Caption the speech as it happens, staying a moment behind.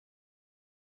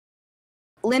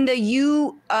Linda,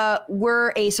 you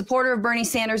were a supporter of Bernie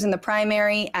Sanders in the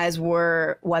primary, as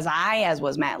was I, as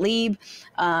was Matt Lieb,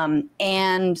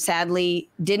 and sadly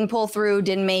didn't pull through,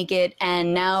 didn't make it.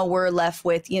 And now we're left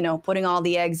with, putting all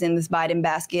the eggs in this Biden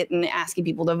basket and asking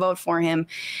people to vote for him.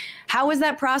 How has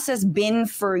that process been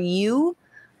for you?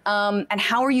 And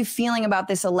how are you feeling about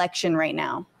this election right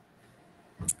now?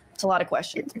 It's a lot of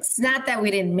questions. It's not that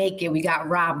we didn't make it. We got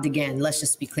robbed again. Let's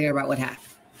just be clear about what happened.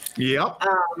 Yep.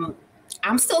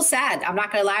 I'm still sad. I'm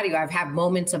not going to lie to you. I've had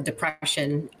moments of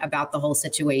depression about the whole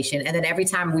situation. And then every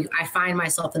time I find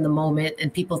myself in the moment,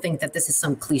 and people think that this is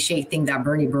some cliche thing that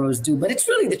Bernie bros do, but it's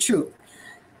really the truth.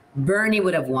 Bernie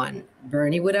would have won.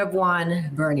 Bernie would have won.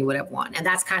 Bernie would have won. And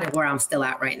that's kind of where I'm still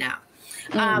at right now.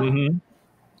 I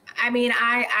mean,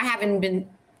 I haven't been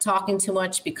talking too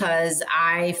much because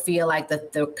I feel like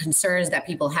the concerns that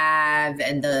people have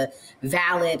and the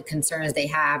valid concerns they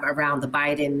have around the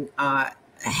Biden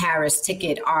Harris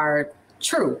ticket are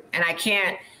true, and I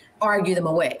can't argue them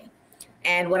away.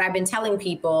 And what I've been telling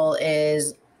people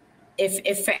is,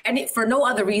 if for no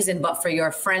other reason but for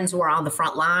your friends who are on the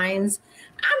front lines,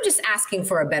 I'm just asking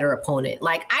for a better opponent.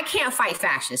 Like, I can't fight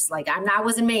fascists. Like, I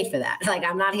wasn't made for that. Like,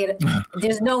 I'm not here to,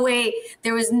 there's no way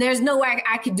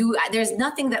I could do, there's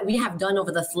nothing that we have done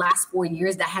over the last 4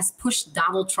 years that has pushed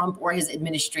Donald Trump or his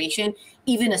administration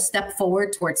even a step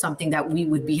forward towards something that we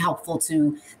would be helpful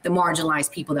to the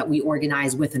marginalized people that we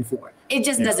organize with and for. It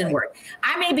just doesn't work.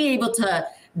 I may be able to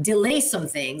delay some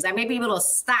things. I may be able to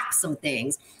stop some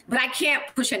things, but I can't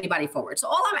push anybody forward. So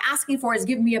all I'm asking for is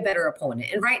give me a better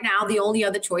opponent. And right now, the only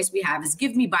other choice we have is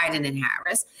give me Biden and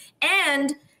Harris,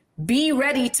 and be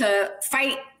ready to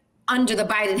fight under the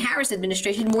Biden-Harris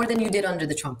administration more than you did under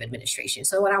the Trump administration.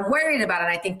 So what I'm worried about, and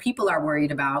I think people are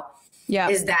worried about,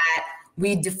 is that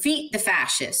we defeat the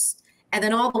fascists, and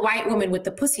then all the white women with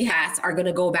the pussy hats are going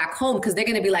to go back home because they're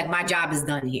going to be like, my job is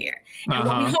done here. And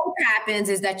what we hope happens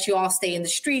is that you all stay in the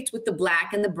streets with the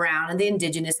black and the brown and the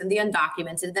indigenous and the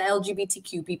undocumented and the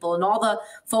LGBTQ people and all the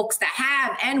folks that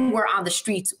have and were on the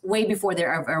streets way before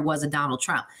there ever was a Donald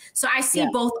Trump. So I see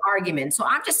both arguments. So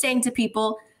I'm just saying to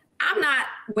people, I'm not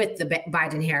with the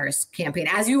Biden-Harris campaign.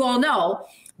 As you all know,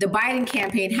 the Biden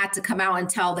campaign had to come out and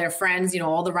tell their friends,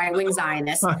 all the right-wing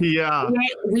Zionists,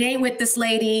 we ain't with this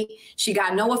lady. She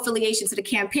got no affiliation to the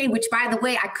campaign, which, by the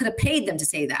way, I could have paid them to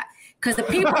say that, because the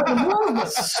people were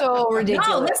so ridiculous.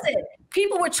 No, listen,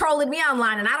 people were trolling me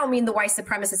online, and I don't mean the white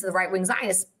supremacists and the right-wing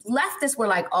Zionists. Leftists were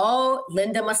like, oh,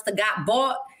 Linda must have got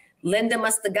bought. Linda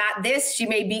must have got this. She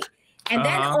may be. And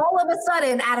then all of a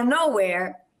sudden, out of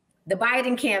nowhere, the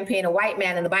Biden campaign, a white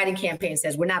man in the Biden campaign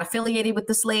says, we're not affiliated with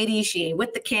this lady. She ain't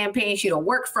with the campaign. She don't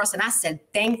work for us. And I said,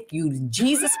 thank you,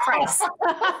 Jesus Christ.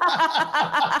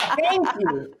 Thank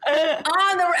you. And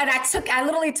I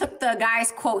literally took the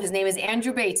guy's quote. His name is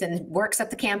Andrew Bates and works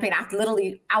at the campaign.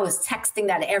 I was texting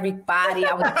that to everybody.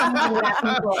 I was emailing that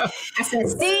people. I said,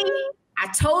 see, I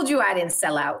told you I didn't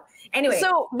sell out. Anyway.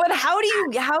 So, but how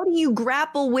do you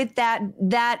grapple with that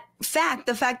fact,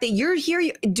 the fact that you're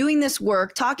here doing this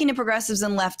work, talking to progressives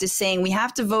and leftists, saying we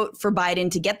have to vote for Biden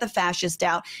to get the fascist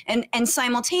out, and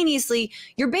simultaneously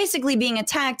you're basically being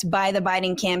attacked by the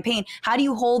Biden campaign. How do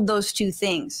you hold those two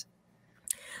things?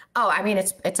 Oh, I mean,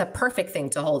 it's a perfect thing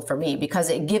to hold for me, because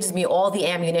it gives me all the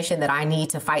ammunition that I need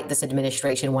to fight this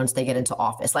administration once they get into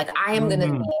office. Like, I am going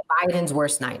to be Biden's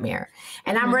worst nightmare,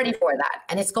 and I'm ready for that.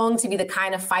 And it's going to be the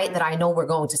kind of fight that I know we're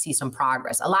going to see some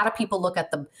progress. A lot of people look at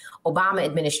the Obama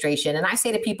administration, and I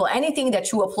say to people, anything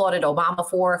that you applauded Obama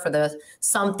for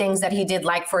some things that he did,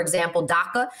 like, for example,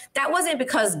 DACA, that wasn't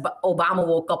because Obama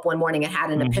woke up one morning and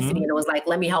had an epiphany and it was like,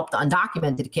 let me help the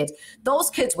undocumented kids. Those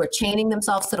kids were chaining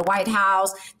themselves to the White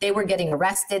House. They were getting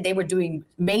arrested. They were doing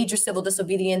major civil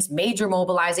disobedience, major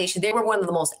mobilization. They were one of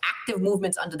the most active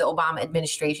movements under the Obama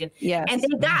administration. Yes. And they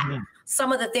got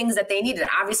some of the things that they needed.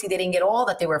 Obviously, they didn't get all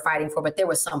that they were fighting for, but there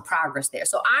was some progress there.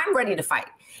 So I'm ready to fight.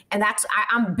 And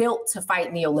I'm built to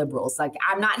fight neoliberals. Like,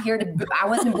 I'm not here I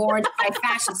wasn't born to fight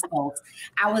fascist folks.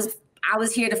 I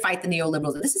was here to fight the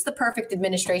neoliberals. This is the perfect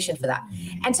administration for that.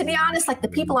 And to be honest, like, the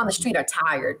people on the street are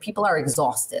tired. People are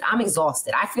exhausted. I'm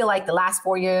exhausted. I feel like the last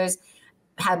 4 years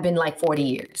have been like 40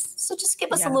 years. So just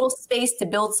give us a little space to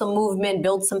build some movement,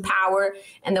 build some power,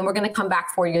 and then we're going to come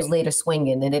back 4 years later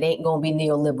swinging, and it ain't going to be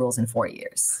neoliberals in 4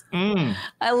 years.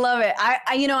 I love it.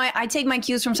 I take my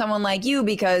cues from someone like you,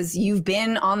 because you've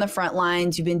been on the front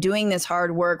lines. You've been doing this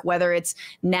hard work, whether it's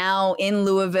now in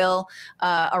Louisville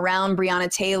around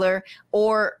Breonna Taylor,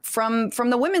 or from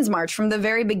the Women's March from the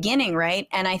very beginning, right?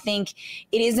 And I think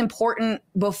it is important,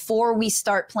 before we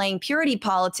start playing purity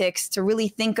politics, to really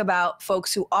think about folks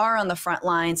folks who are on the front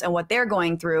lines and what they're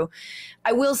going through.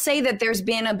 I will say that there's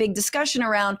been a big discussion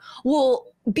around, well,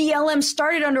 BLM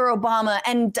started under Obama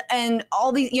and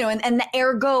all these, you know, and the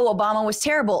ergo Obama was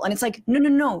terrible. And it's like,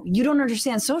 no, you don't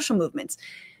understand social movements.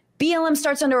 BLM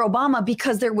starts under Obama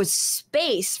because there was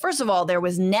space. First of all, there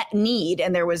was net need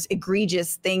and there was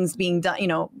egregious things being done, you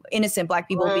know, innocent Black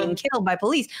people being killed by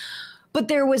police. But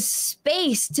there was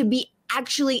space to be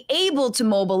actually able to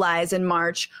mobilize and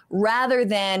march rather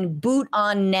than boot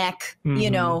on neck, you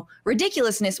know,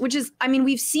 ridiculousness, which is, I mean,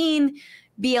 we've seen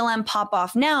BLM pop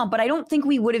off now, but I don't think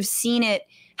we would have seen it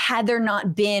had there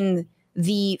not been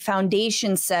the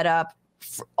foundation set up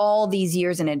for all these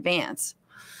years in advance.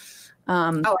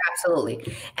 Oh,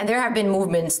 absolutely. And there have been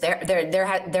movements. There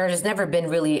has never been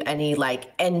really any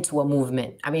like end to a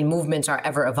movement. I mean, movements are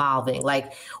ever evolving.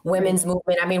 Like women's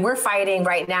movement. I mean, we're fighting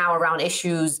right now around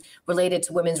issues related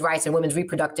to women's rights and women's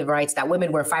reproductive rights that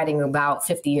women were fighting about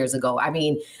 50 years ago. I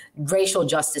mean, racial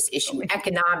justice issues,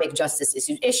 economic justice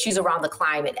issues, issues around the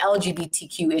climate,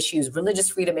 LGBTQ issues, religious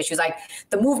freedom issues. Like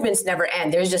the movements never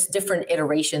end. There's just different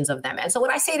iterations of them. And so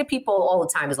what I say to people all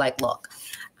the time is like, look,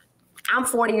 I'm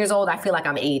 40 years old. I feel like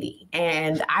I'm 80.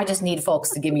 And I just need folks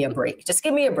to give me a break. Just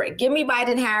give me a break. Give me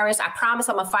Biden Harris. I promise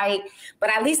I'm going to fight. But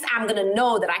at least I'm going to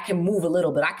know that I can move a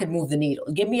little bit. I can move the needle.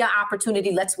 Give me an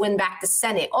opportunity. Let's win back the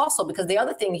Senate. Also, because the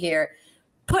other thing here,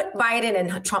 put Biden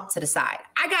and Trump to the side.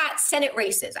 I got Senate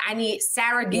races. I need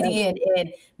Sarah Gideon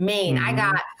in Maine. I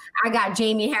got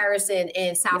Jamie Harrison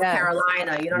in South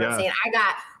Carolina. You know what I'm saying? I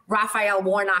got Raphael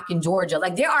Warnock in Georgia.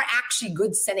 Like there are actually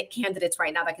good Senate candidates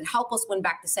right now that can help us win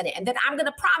back the Senate. And then I'm going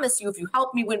to promise you, if you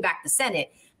help me win back the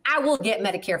Senate, I will get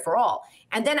Medicare for all.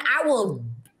 And then I will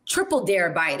triple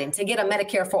dare Biden to get a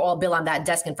Medicare for all bill on that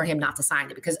desk and for him not to sign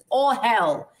it, because all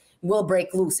hell will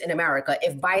break loose in America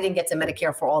if Biden gets a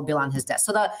Medicare for all bill on his desk.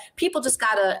 So the people just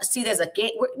got to see there's a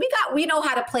game. We know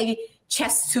how to play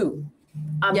chess too.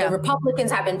 The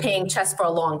Republicans have been playing chess for a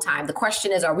long time. The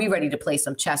question is, are we ready to play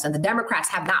some chess? And the Democrats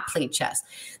have not played chess.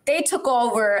 They took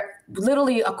over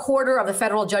literally a quarter of the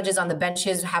federal judges on the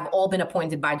benches have all been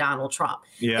appointed by Donald Trump.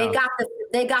 Yeah.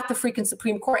 They got the freaking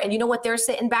Supreme Court. And you know what? They're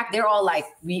sitting back. They're all like,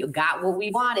 we got what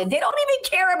we wanted. They don't even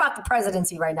care about the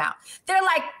presidency right now. They're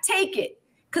like, take it.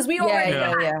 Because we already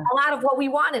got a lot of what we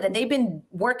wanted. And they've been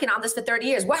working on this for 30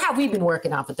 years. What have we been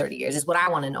working on for 30 years is what I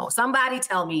want to know. Somebody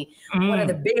tell me what are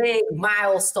the big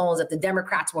milestones that the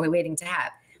Democrats were waiting to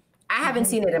have. I haven't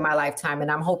seen it in my lifetime,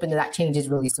 and I'm hoping that changes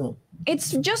really soon.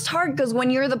 It's just hard because when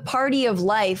you're the party of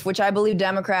life, which I believe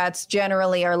Democrats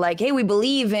generally are like, hey, we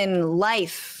believe in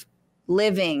life,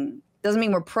 living. Doesn't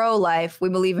mean we're pro-life. We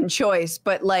believe in choice.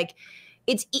 But like,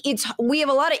 we have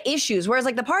a lot of issues, whereas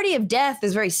like the party of death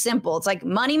is very simple. It's like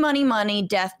money, money, money,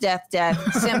 death, death, death,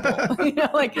 simple. You know,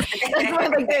 like, that's why,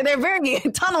 like they're very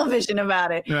tunnel vision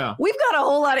about it. Yeah. We've got a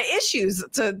whole lot of issues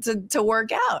to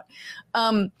work out.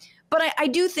 But I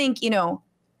do think, you know,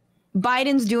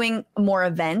 Biden's doing more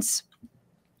events,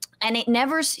 and he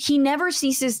never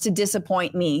ceases to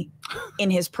disappoint me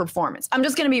in his performance. I'm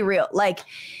just going to be real. Like,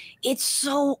 it's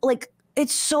so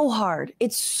hard.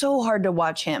 It's so hard to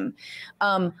watch him.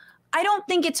 I don't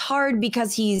think it's hard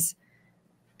because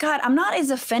I'm not as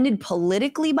offended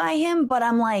politically by him, but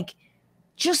I'm like,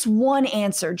 just one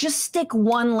answer, just stick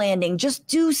one landing, just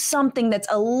do something that's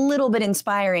a little bit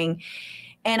inspiring.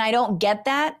 And I don't get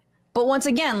that. But once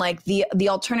again, like the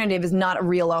alternative is not a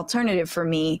real alternative for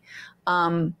me. I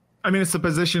mean, it's the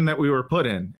position that we were put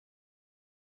in.